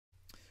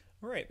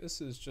Alright, this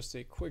is just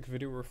a quick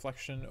video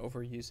reflection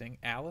over using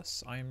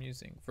Alice. I am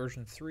using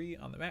version 3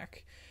 on the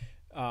Mac.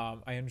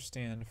 I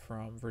understand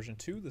from version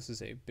 2 this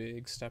is a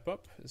big step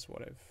up, is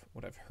what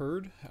I've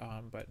heard,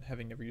 but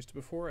having never used it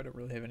before, I don't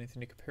really have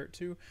anything to compare it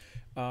to.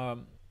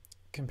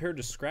 Compared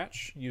to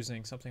Scratch,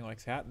 using something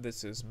like that,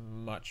 this is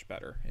much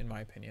better, in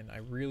my opinion. I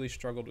really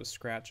struggled with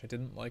Scratch. I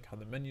didn't like how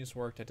the menus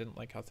worked. I didn't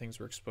like how things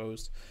were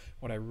exposed.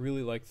 What I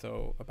really like,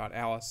 though, about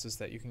Alice is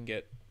that you can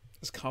get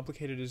as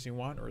complicated as you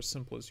want or as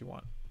simple as you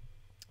want.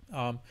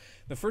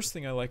 The first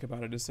thing I like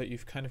about it is that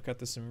you've kind of got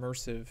this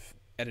immersive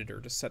editor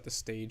to set the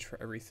stage for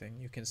everything.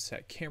 You can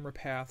set camera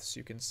paths,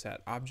 you can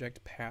set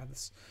object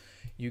paths,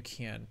 you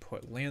can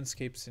put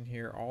landscapes in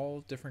here,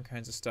 all different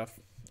kinds of stuff.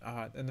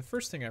 And the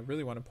first thing I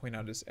really want to point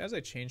out is as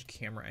I change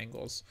camera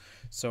angles,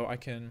 so I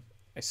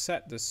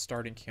set this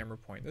starting camera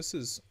point. This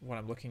is what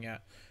I'm looking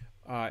at.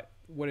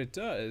 What it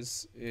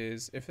does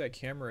is if that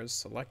camera is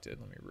selected,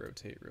 let me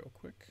rotate real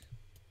quick.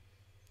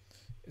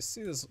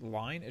 See this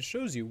line? It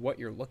shows you what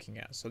you're looking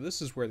at. So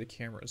this is where the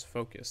camera is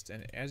focused,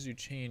 and as you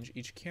change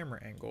each camera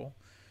angle,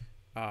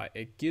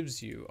 it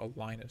gives you a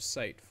line of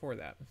sight for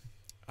that.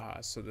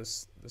 So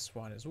this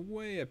one is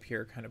way up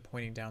here, kind of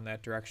pointing down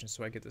that direction,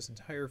 so I get this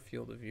entire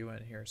field of view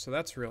in here. So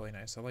that's really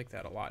nice. I like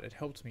that a lot. It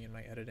helped me in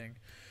my editing.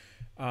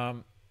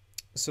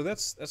 So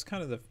that's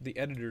kind of the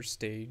editor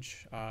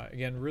stage.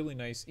 Again, really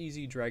nice,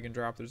 easy drag and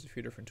drop. There's a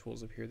few different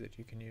tools up here that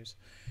you can use.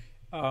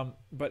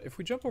 But if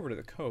we jump over to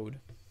the code,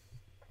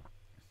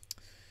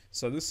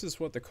 so this is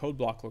what the code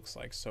block looks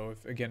like. So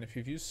if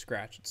you've used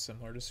Scratch, it's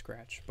similar to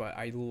Scratch, but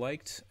I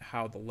liked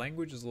how the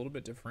language is a little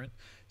bit different.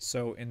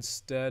 So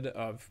instead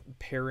of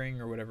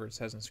pairing or whatever it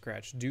says in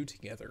Scratch, do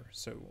together.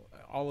 So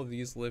all of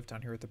these live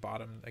down here at the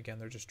bottom. Again,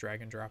 they're just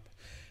drag and drop.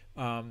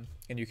 And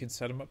you can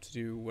set them up to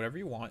do whatever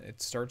you want.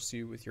 It starts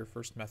you with your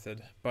first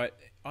method, but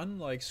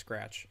unlike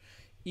Scratch,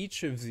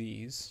 each of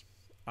these,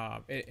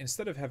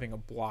 instead of having a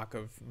block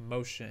of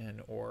motion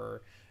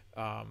or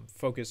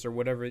focus or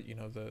whatever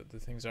the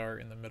things are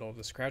in the middle of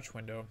the Scratch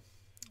window.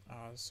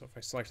 So if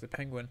I select the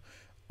penguin,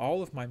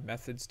 all of my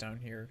methods down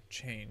here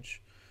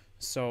change.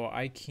 So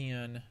I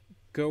can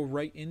go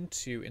right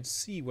into and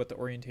see what the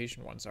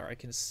orientation ones are. I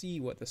can see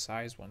what the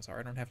size ones are.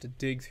 I don't have to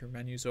dig through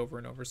menus over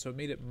and over. So it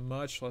made it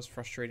much less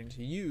frustrating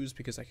to use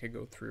because I could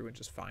go through and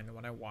just find the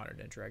one I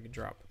wanted and drag and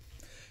drop.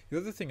 The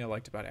other thing I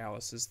liked about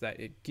Alice is that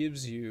it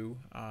gives you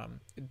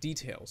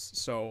details.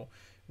 So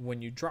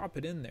when you drop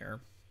it in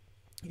there,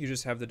 you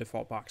just have the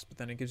default box, but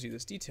then it gives you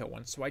this detail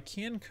one. So I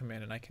can come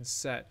in and I can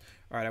set,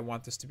 all right, I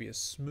want this to be a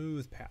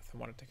smooth path. I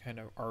want it to kind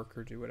of arc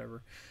or do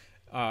whatever.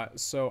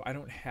 So I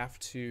don't have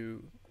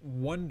to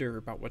wonder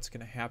about what's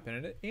going to happen.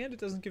 And it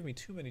doesn't give me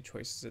too many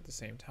choices at the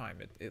same time.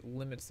 It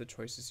limits the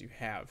choices you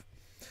have.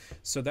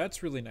 So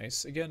that's really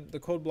nice. Again, the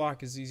code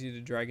block is easy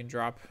to drag and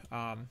drop.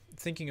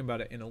 Thinking about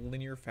it in a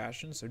linear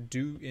fashion, so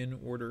do in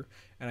order,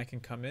 and I can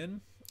come in.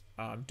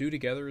 Do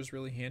together is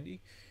really handy.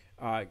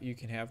 You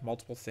can have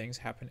multiple things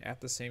happen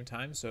at the same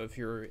time. So if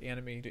you're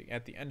animating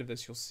at the end of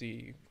this, you'll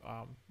see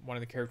one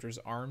of the character's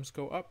arms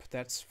go up.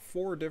 That's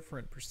 4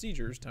 different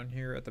procedures down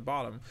here at the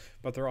bottom,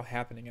 but they're all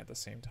happening at the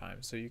same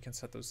time. So you can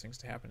set those things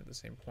to happen at the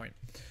same point.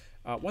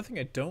 One thing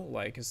I don't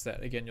like is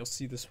that, again, you'll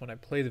see this when I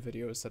play the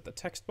video, is that the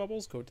text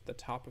bubbles go to the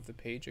top of the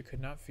page. I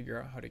could not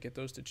figure out how to get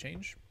those to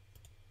change.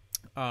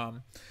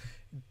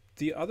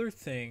 The other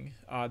thing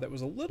that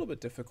was a little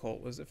bit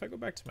difficult was if I go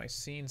back to my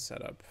scene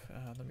setup,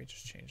 let me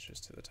just change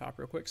this to the top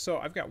real quick. So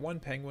I've got one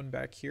penguin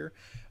back here.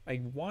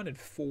 I wanted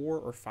 4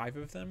 or 5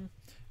 of them.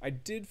 I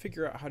did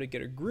figure out how to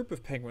get a group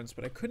of penguins,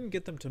 but I couldn't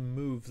get them to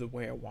move the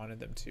way I wanted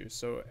them to.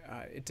 So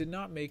it did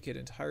not make it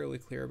entirely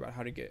clear about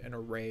how to get an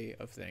array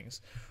of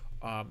things.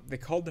 They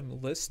called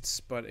them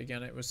lists, but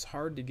again, it was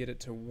hard to get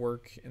it to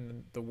work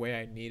in the way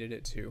I needed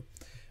it to.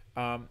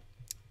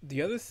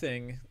 The other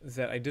thing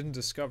that I didn't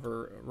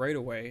discover right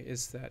away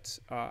is that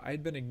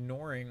I'd been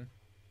ignoring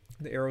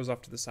the arrows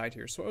off to the side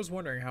here. So I was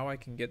wondering how I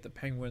can get the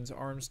penguin's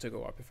arms to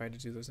go up if I had to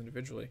do those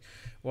individually.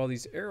 Well,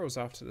 these arrows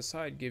off to the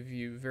side give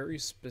you very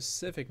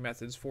specific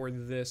methods for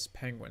this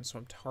penguin. So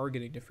I'm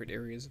targeting different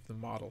areas of the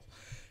model,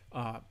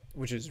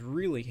 which is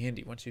really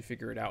handy once you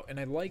figure it out. And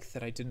I like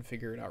that I didn't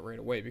figure it out right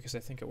away because I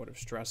think I would have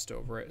stressed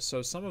over it.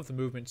 So some of the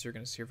movements you're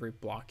going to see are very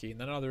blocky, and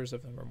then others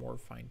of them are more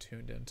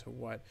fine-tuned into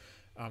what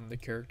the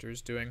character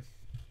is doing.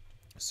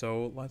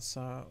 So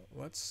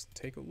let's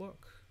take a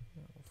look.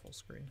 Full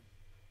screen.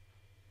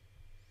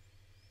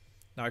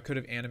 Now I could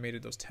have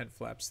animated those tent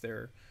flaps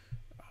there.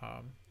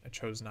 I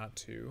chose not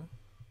to.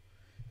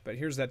 But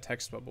here's that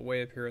text bubble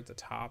way up here at the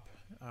top.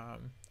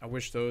 I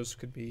wish those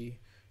could be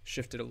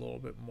shifted a little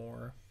bit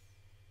more.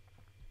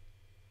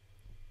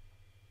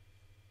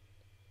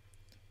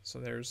 So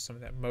there's some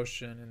of that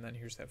motion, and then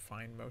here's that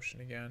fine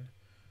motion again.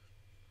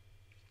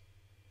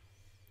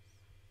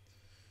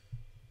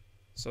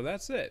 So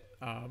that's it.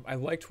 I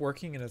liked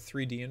working in a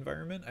 3D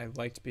environment. I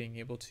liked being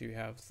able to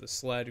have the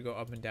sled go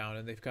up and down,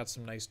 and they've got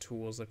some nice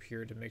tools up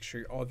here to make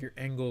sure all of your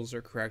angles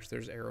are correct.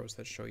 There's arrows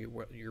that show you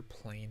what your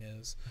plane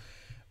is.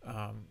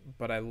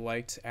 But I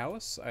liked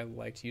Alice. I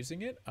liked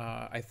using it.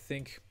 I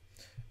think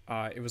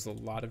It was a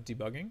lot of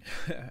debugging.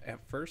 At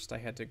first, I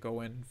had to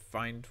go in,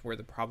 find where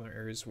the problem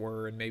areas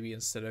were, and maybe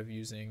instead of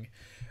using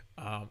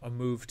a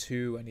move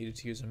to, I needed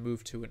to use a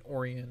move to an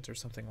orient or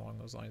something along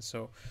those lines.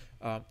 So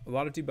a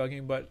lot of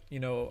debugging, but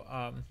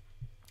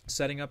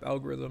setting up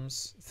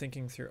algorithms,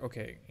 thinking through,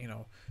 okay,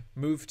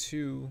 move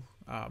to,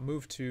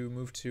 move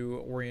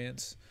to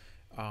orient.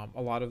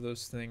 A lot of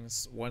those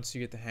things, once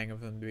you get the hang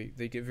of them,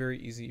 they get very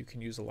easy. You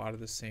can use a lot of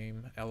the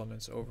same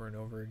elements over and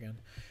over again.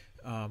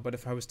 But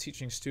if I was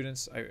teaching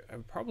students, I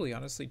would probably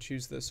honestly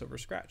choose this over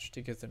Scratch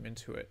to get them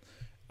into it.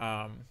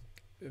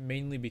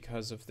 Mainly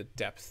because of the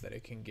depth that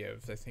it can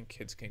give. I think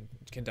kids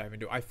can dive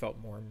into. I felt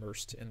more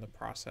immersed in the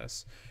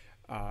process.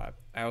 I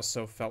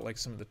also felt like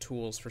some of the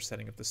tools for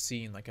setting up the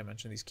scene, like I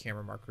mentioned, these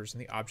camera markers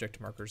and the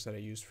object markers that I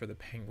used for the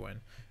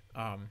penguin,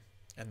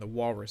 and the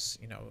walrus,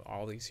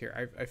 all these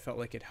here, I felt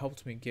like it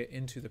helped me get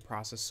into the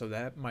process so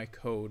that my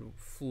code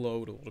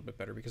flowed a little bit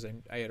better because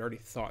I had already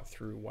thought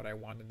through what I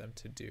wanted them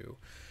to do.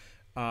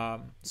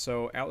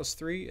 So Atlas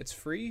 3, it's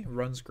free,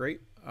 runs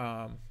great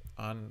on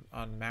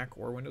Mac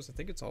or Windows. I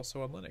think it's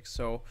also on Linux.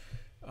 So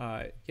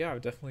yeah, I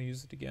would definitely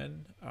use it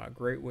again.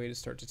 Great way to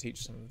start to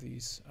teach some of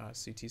these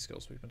CT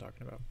skills we've been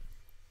talking about.